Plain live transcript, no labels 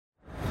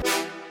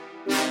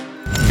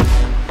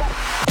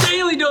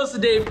Daily Dose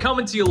of Dave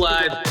coming to you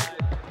live.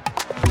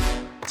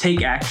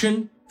 Take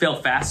action, fail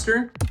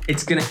faster.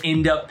 It's gonna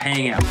end up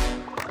paying out.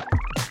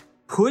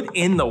 Put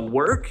in the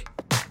work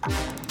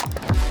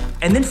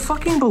and then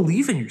fucking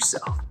believe in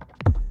yourself.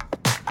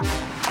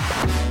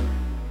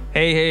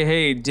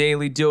 Hey,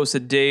 Daily Dose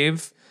of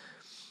Dave.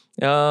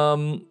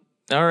 All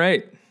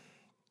right.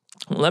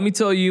 Let me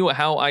tell you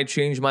how I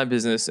change my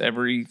business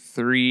every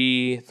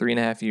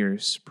 3.5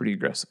 years pretty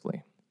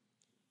aggressively.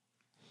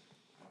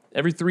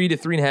 Every 3 to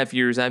 3.5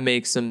 years, I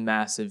make some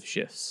massive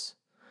shifts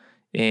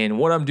in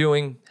what I'm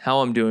doing,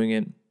 how I'm doing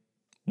it,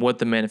 what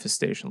the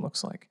manifestation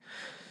looks like.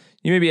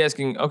 You may be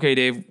asking, okay,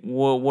 Dave,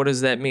 well, what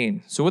does that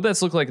mean? So what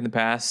that's looked like in the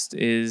past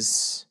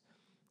is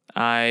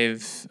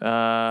I've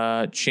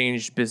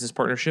changed business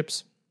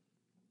partnerships,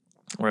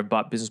 or I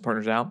bought business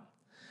partners out.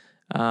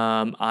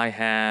 I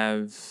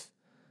have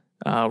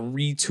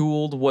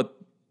retooled what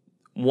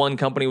one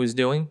company was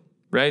doing,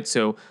 right?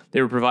 So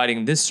they were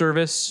providing this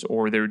service,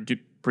 or they were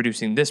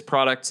producing this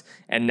product,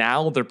 and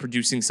now they're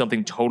producing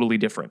something totally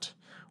different,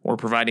 or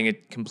providing a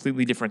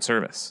completely different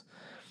service.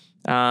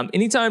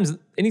 Anytime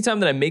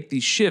that I make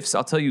these shifts,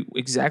 I'll tell you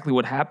exactly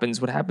what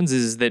happens. What happens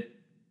is that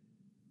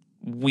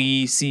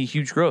we see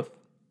huge growth.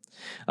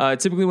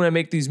 Typically, when I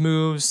make these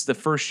moves, the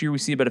first year we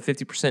see about a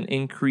 50%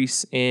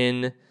 increase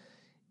in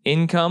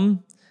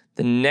income.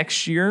 The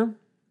next year,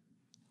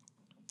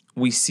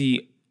 we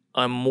see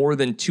a more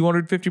than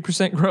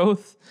 250%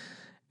 growth,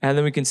 and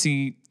then we can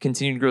see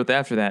continued growth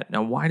after that.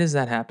 Now, why does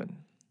that happen?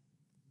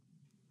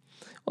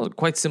 Well,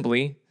 quite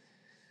simply,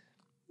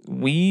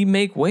 we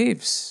make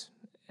waves.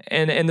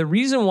 And the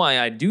reason why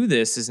I do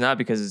this is not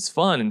because it's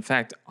fun. In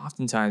fact,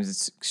 oftentimes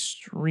it's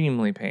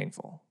extremely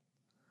painful.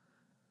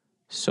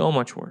 So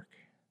much work.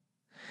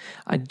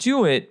 I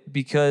do it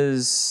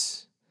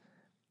because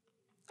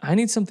I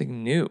need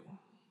something new.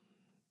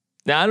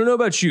 Now, I don't know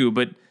about you,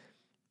 but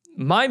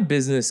my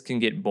business can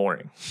get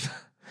boring.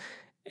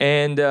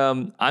 And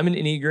I'm an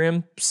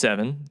Enneagram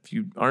 7. If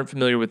you aren't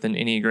familiar with an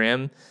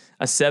Enneagram,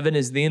 a 7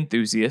 is the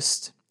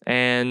enthusiast.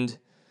 And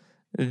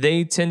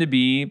they tend to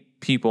be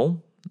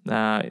people.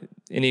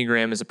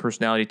 Enneagram is a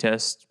personality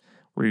test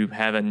where you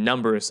have a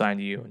number assigned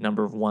to you, a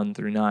number of 1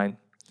 through 9.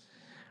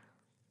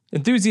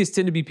 Enthusiasts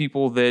tend to be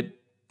people that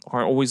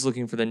are always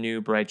looking for the new,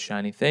 bright,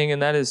 shiny thing,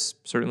 and that is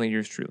certainly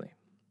yours truly.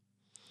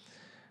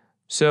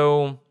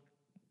 So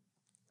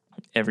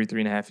every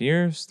 3.5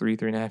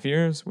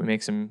 years, we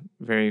make some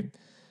very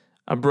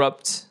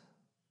abrupt,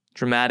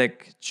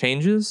 dramatic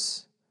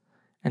changes,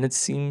 and it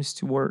seems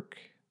to work.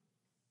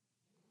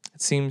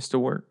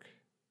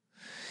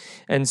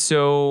 And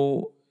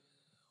so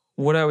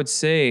what I would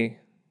say,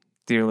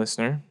 dear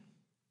listener,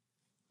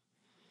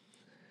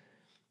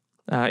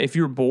 if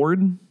you're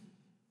bored,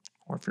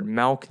 or if you're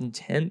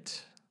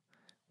malcontent,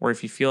 or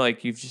if you feel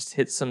like you've just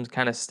hit some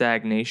kind of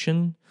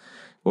stagnation,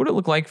 what would it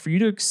look like for you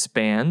to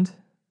expand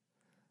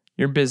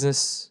your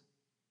business,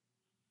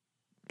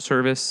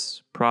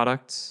 service,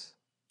 product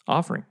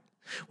offering?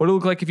 What would it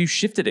look like if you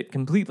shifted it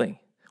completely?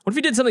 What if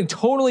you did something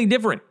totally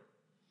different?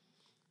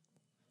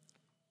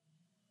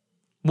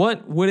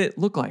 What would it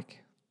look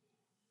like?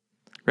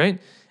 Right?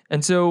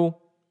 And so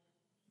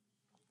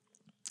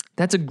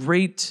that's a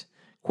great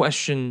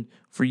question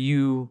for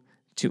you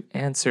to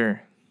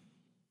answer.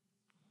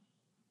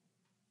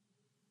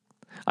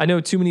 I know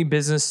too many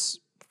business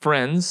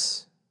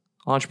friends,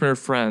 entrepreneur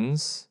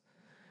friends,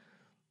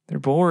 they're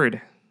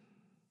bored.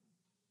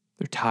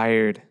 They're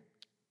tired.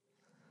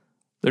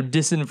 They're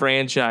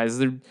disenfranchised.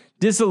 They're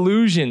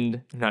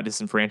disillusioned. Not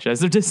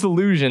disenfranchised. They're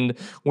disillusioned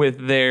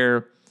with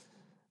their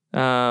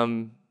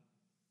current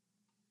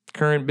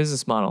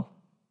business model.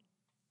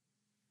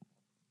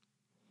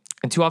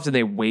 And too often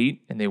they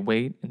wait and they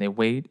wait and they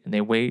wait and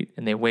they wait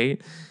and they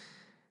wait.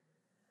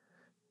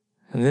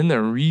 And then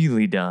they're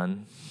really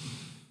done.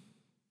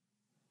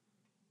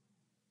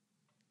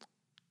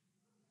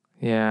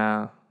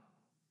 Yeah.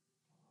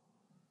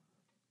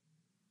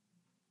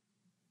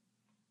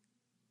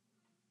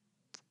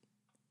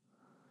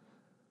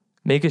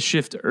 Make a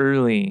shift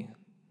early.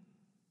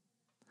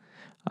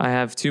 I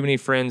have too many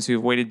friends who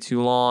have waited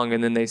too long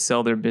and then they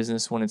sell their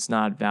business when it's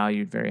not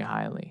valued very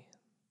highly.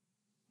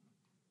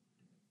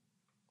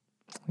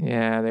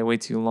 Yeah, they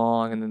wait too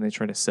long and then they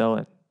try to sell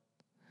it.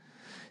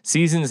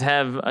 Seasons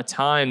have a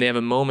time, they have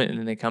a moment, and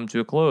then they come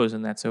to a close,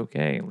 and that's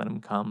okay. Let them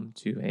come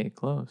to a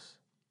close.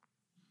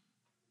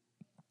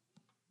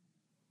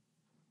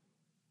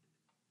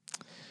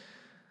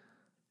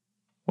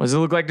 What does it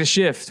look like to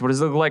shift? What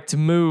does it look like to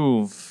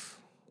move?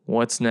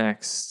 What's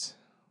next?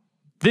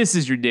 This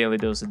is your Daily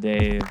Dose of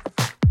Dave.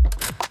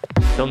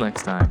 Till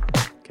next time,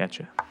 catch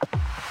ya.